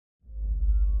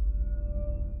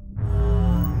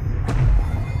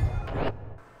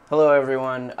Hello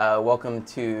everyone, welcome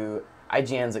to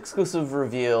IGN's exclusive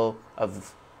reveal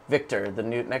of Viktor, the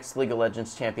new next League of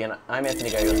Legends champion. I'm Anthony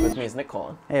Nick, with me is Nick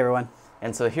Colin. Hey everyone.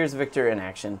 And so here's Viktor in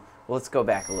action. Well, let's go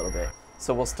back a little bit.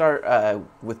 So we'll start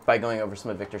by going over some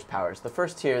of Viktor's powers. The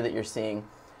first here that you're seeing,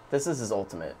 this is his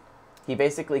ultimate. He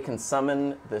basically can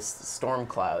summon this storm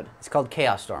cloud. It's called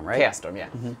Chaos Storm, right? Chaos Storm, yeah.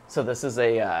 So this is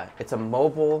it's a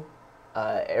mobile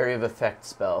area of effect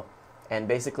spell. And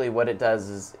basically what it does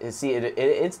is see, it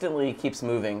instantly keeps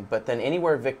moving, but then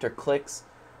anywhere Viktor clicks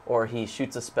or he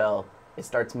shoots a spell, it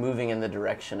starts moving in the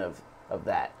direction of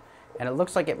that. And it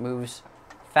looks like it moves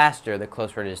faster the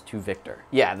closer it is to Viktor.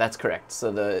 Yeah, that's correct.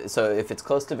 So if it's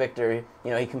close to Viktor,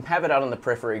 he can have it out on the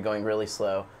periphery going really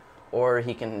slow, or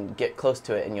he can get close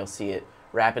to it and you'll see it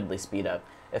rapidly speed up.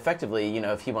 Effectively,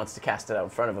 if he wants to cast it out in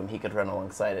front of him, he could run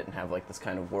alongside it and have like this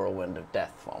kind of whirlwind of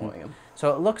death following him.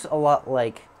 So it looks a lot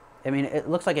like, it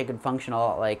looks like it could function a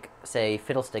lot like, say,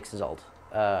 Fiddlesticks' ult,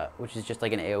 which is just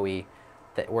like an AoE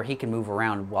where he can move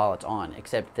around while it's on,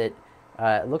 except that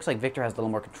it looks like Viktor has a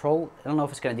little more control. I don't know if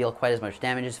it's going to deal quite as much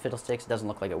damage as Fiddlesticks. It doesn't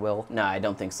look like it will. No, I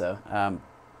don't think so.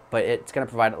 But it's going to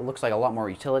provide, it looks like, a lot more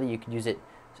utility. You could use it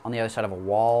on the other side of a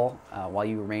wall while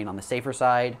you remain on the safer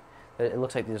side. But it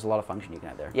looks like there's a lot of function you can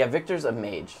have there. Yeah, Viktor's a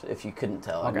mage, if you couldn't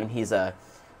tell. Okay. I mean, he's a...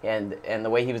 And the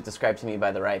way he was described to me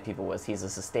by the Riot people was he's a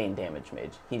sustained damage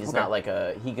mage. He's not like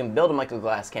he can build him like a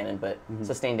glass cannon, but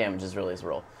sustained damage is really his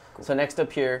role. Cool. So next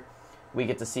up here, we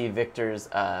get to see Viktor's,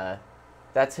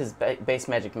 that's his base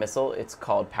magic missile. It's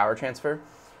called Power Transfer.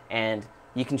 And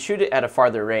you can shoot it at a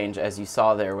farther range, as you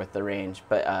saw there with the range.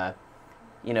 But,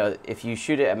 if you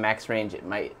shoot it at max range, it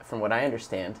might, from what I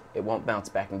understand, it won't bounce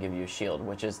back and give you a shield,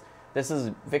 which is, this is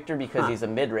Viktor because he's a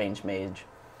mid-range mage.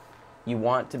 You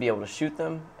want to be able to shoot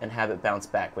them and have it bounce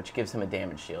back, which gives him a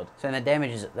damage shield. So that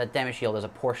damage shield is a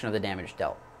portion of the damage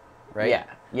dealt, right? Yeah,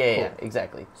 Cool. Yeah,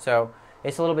 exactly. So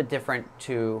it's a little bit different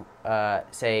to,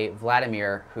 say,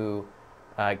 Vladimir, who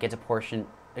gets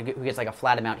like a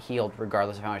flat amount healed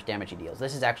regardless of how much damage he deals.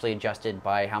 This is actually adjusted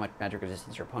by how much magic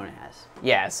resistance your opponent has.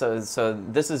 Yeah, so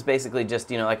this is basically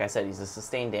just, like I said, he's a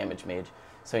sustained damage mage.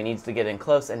 So he needs to get in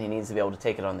close, and he needs to be able to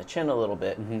take it on the chin a little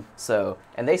bit. So,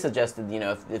 and they suggested,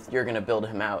 if you're going to build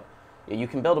him out, you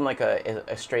can build him like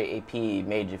a straight AP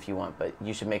mage if you want, but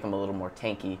you should make him a little more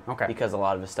tanky. Okay. Because a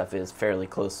lot of his stuff is fairly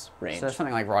close range. So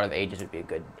something like Rod of Ages would be a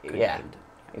good yeah,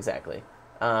 exactly.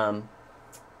 And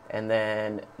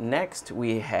then next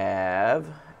we have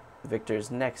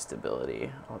Viktor's next ability.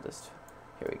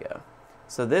 Here we go.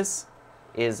 So this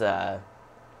is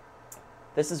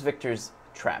Viktor's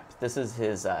Trap. This is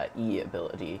his E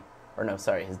ability, or no,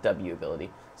 sorry, his W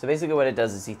ability. So basically what it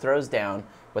does is he throws down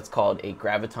what's called a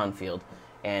graviton field,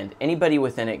 and anybody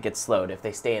within it gets slowed. If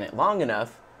they stay in it long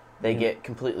enough, they get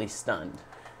completely stunned.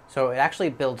 So it actually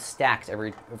builds stacks I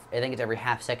think it's every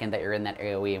half second that you're in that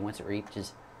AoE, and once it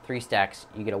reaches 3 stacks,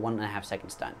 you get a 1.5 second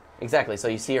stun. Exactly. So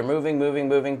you see her moving,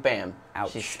 bam.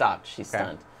 Ouch. She's stopped. She's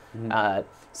stunned.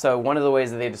 So one of the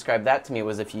ways that they described that to me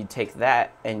was if you take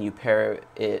that and you pair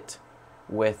it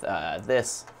with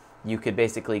this, you could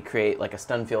basically create like a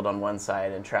stun field on one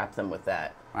side and trap them with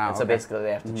that. Wow, and so basically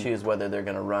they have to choose whether they're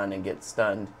going to run and get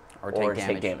stunned or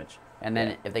take damage. And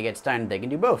then if they get stunned, they can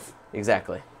do both.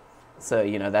 Exactly. So,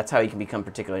 that's how he can become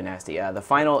particularly nasty. The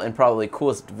final and probably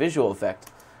coolest visual effect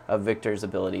of Viktor's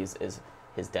abilities is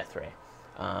his Death Ray,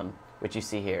 which you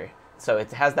see here. So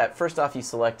it has that, first off, you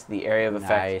select the area of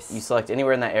effect. Nice. You select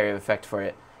anywhere in that area of effect for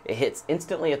it. It hits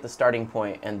instantly at the starting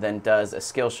point and then does a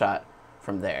skill shot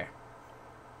from there.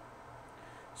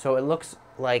 So it looks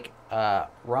like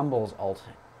Rumble's ult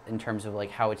in terms of like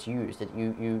how it's used.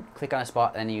 You click on a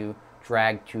spot and you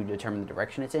drag to determine the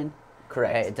direction it's in.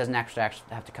 Correct. It doesn't actually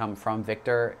have to come from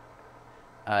Viktor.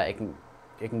 It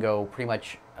can go pretty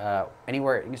much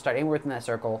anywhere. You can start anywhere within that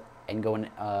circle and go in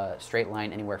a straight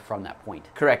line anywhere from that point.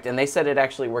 Correct, and they said it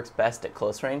actually works best at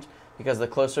close range because the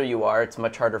closer you are, it's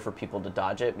much harder for people to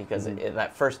dodge it because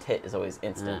that first hit is always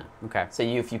instant. Okay. So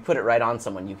if you put it right on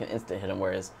someone, you can instant hit them,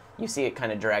 whereas you see it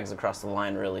kind of drags across the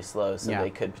line really slow, so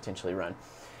they could potentially run.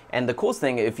 And the coolest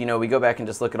thing, if we go back and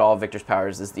just look at all of Viktor's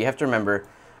powers, is you have to remember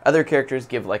other characters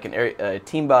give like a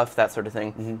team buff, that sort of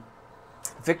thing.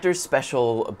 Viktor's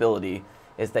special ability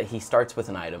is that he starts with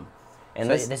an item. And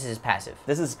so this is his passive.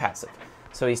 This is his passive.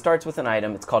 So he starts with an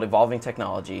item. It's called Evolving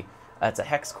Technology. It's a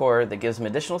hex core that gives him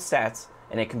additional stats,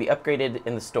 and it can be upgraded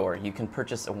in the store. You can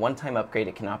purchase a one-time upgrade.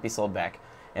 It cannot be sold back.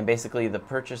 And basically, the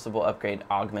purchasable upgrade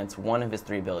augments one of his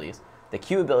 3 abilities. The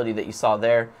Q ability that you saw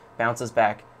there bounces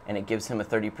back, and it gives him a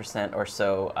 30% or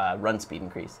so run speed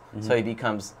increase. So he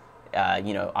becomes,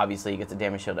 obviously he gets a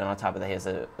damage shield, and on top of that, he has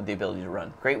the ability to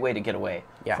run. Great way to get away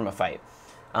from a fight.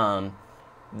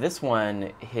 This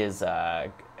one,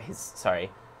 I'm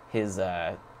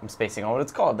spacing on what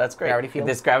it's called. That's great. Gravity field?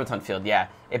 This graviton field, yeah.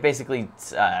 It basically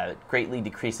greatly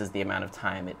decreases the amount of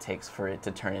time it takes for it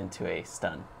to turn into a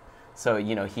stun. So,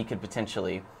 he could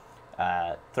potentially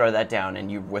throw that down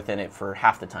and you're within it for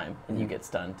half the time and you get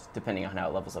stunned, depending on how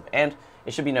it levels up. And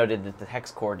it should be noted that the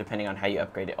hex core, depending on how you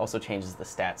upgrade it, also changes the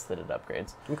stats that it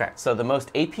upgrades. Okay. So the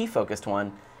most AP-focused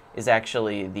one is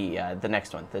actually the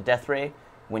next one, the Death Ray.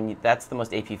 That's the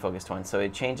most AP-focused one. So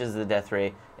it changes the Death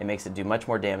Ray, it makes it do much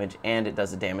more damage, and it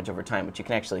does the damage over time, which you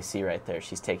can actually see right there.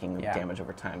 She's taking the damage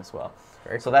over time as well.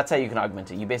 So that's how you can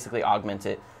augment it. You basically augment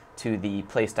it to the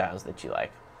playstyles that you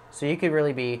like. So you could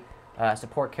really be a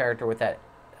support character with that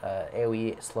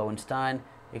AoE slow and stun.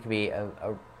 You could be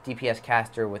a DPS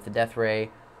caster with the Death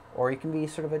Ray, or you can be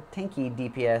sort of a tanky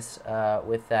DPS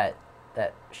with that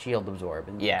shield absorb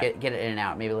and get it in and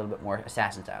out, maybe a little bit more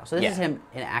assassin style. So this is him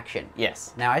in action.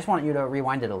 Yes. Now I just want you to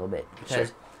rewind it a little bit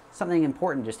because something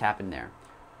important just happened there.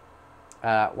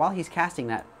 While he's casting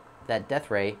that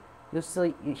Death Ray,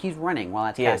 he's running while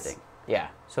that's casting. Yeah.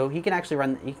 So he can actually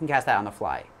run. He can cast that on the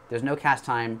fly. There's no cast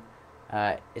time.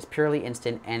 It's purely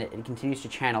instant, and it continues to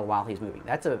channel while he's moving.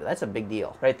 That's a big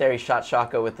deal. Right there, he shot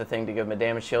Shaco with the thing to give him a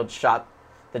damage shield, shot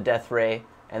the Death Ray,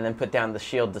 and then put down the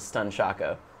shield to stun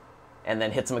Shaco. And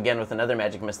then hits him again with another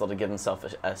magic missile to give himself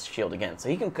a shield again. So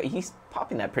he's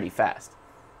popping that pretty fast.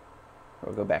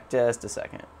 We'll go back just a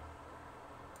second.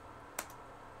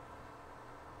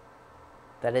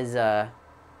 That is, now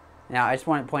I just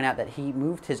want to point out that he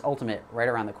moved his ultimate right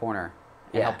around the corner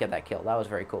and helped get that kill. That was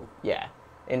very cool. Yeah.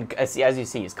 And as you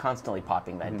see, he's constantly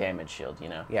popping that damage shield,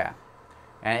 Yeah.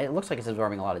 And it looks like it's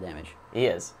absorbing a lot of damage. He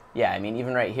is. Yeah, I mean,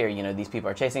 even right here, these people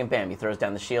are chasing him. Bam, he throws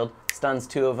down the shield, stuns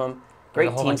 2 of them.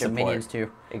 Great team support. Minions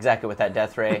too. Exactly, with that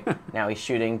Death Ray. Now he's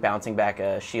shooting, bouncing back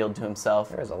a shield to himself.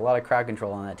 There's a lot of crowd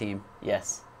control on that team.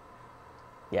 Yes.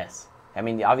 Yes. I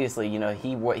mean, obviously,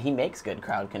 he makes good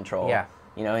crowd control. Yeah.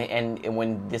 And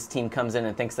when this team comes in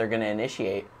and thinks they're going to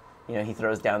initiate, he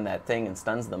throws down that thing and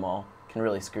stuns them all. Can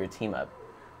really screw a team up.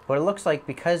 But it looks like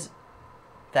because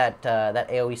that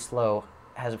AoE slow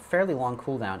has a fairly long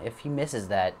cooldown, if he misses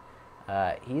that,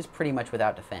 he's pretty much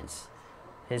without defense.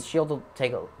 His shield will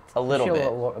take a little bit.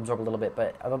 Will absorb a little bit,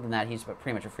 but other than that, he's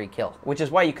pretty much a free kill. Which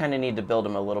is why you kind of need to build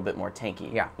him a little bit more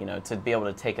tanky. Yeah. To be able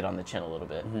to take it on the chin a little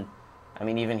bit. I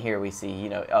mean, even here we see,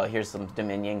 here's some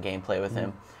Dominion gameplay with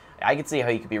him. I could see how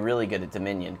he could be really good at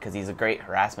Dominion because he's a great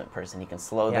harassment person. He can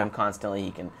slow them constantly.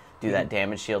 He can do that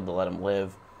damage shield to let them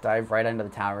live. Dive right under the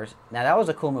towers. Now that was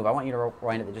a cool move. I want you to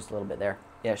rewind it just a little bit there.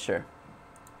 Yeah, sure.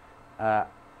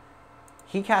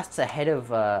 He casts ahead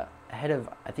of I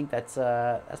think that's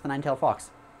the Nine-Tailed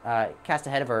Fox. Casts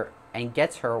ahead of her and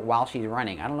gets her while she's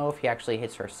running. I don't know if he actually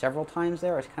hits her several times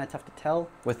there. It's kind of tough to tell.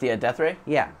 With the Death Ray?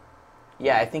 Yeah.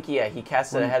 Yeah, I think he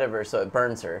casts it ahead of her so it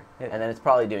burns her, and then it's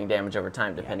probably doing damage over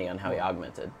time depending on how he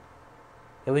augmented.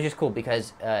 It was just cool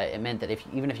because it meant that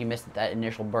even if you missed that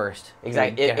initial burst,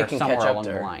 exactly, it can somewhere catch up along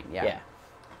to her. The line. Yeah.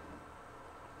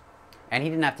 And he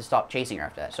didn't have to stop chasing her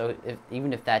after that. So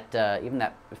if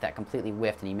that completely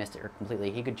whiffed and he missed it or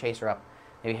completely, he could chase her up,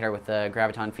 maybe hit her with the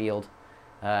graviton field,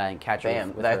 and catch her.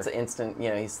 Bam! That's an instant.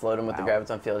 He slowed him with the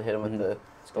graviton field, hit him with the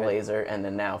laser, and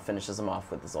then now finishes him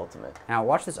off with his ultimate. Now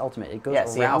watch this ultimate. It goes around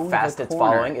see how fast it's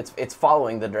following. It's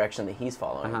following the direction that he's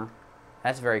following.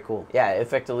 That's very cool. Yeah, it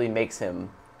effectively makes him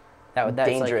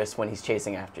dangerous when he's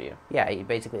chasing after you. Yeah, it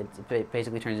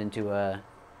basically turns into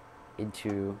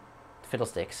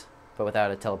fiddlesticks, but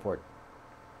without a teleport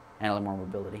and a little more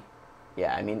mobility.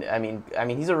 Yeah, I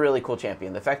mean, he's a really cool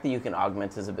champion. The fact that you can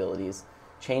augment his abilities,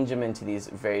 change him into these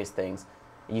various things,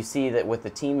 you see that with the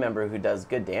team member who does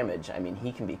good damage, I mean,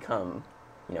 he can become,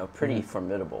 pretty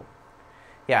formidable.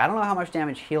 Yeah, I don't know how much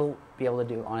damage he'll be able to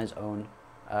do on his own,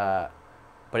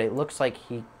 but it looks like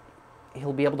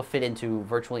he'll be able to fit into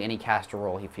virtually any caster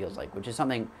role he feels like, which is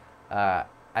something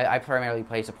I primarily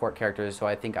play support characters, so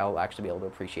I think I'll actually be able to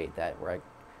appreciate that, where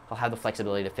I'll have the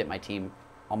flexibility to fit my team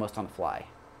almost on the fly.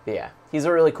 Yeah, he's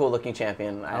a really cool looking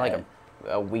champion. I like him.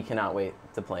 We cannot wait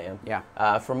to play him. Yeah.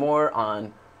 For more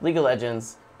on League of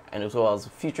Legends and as well as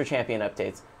future champion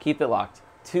updates, keep it locked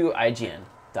to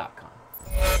IGN.com.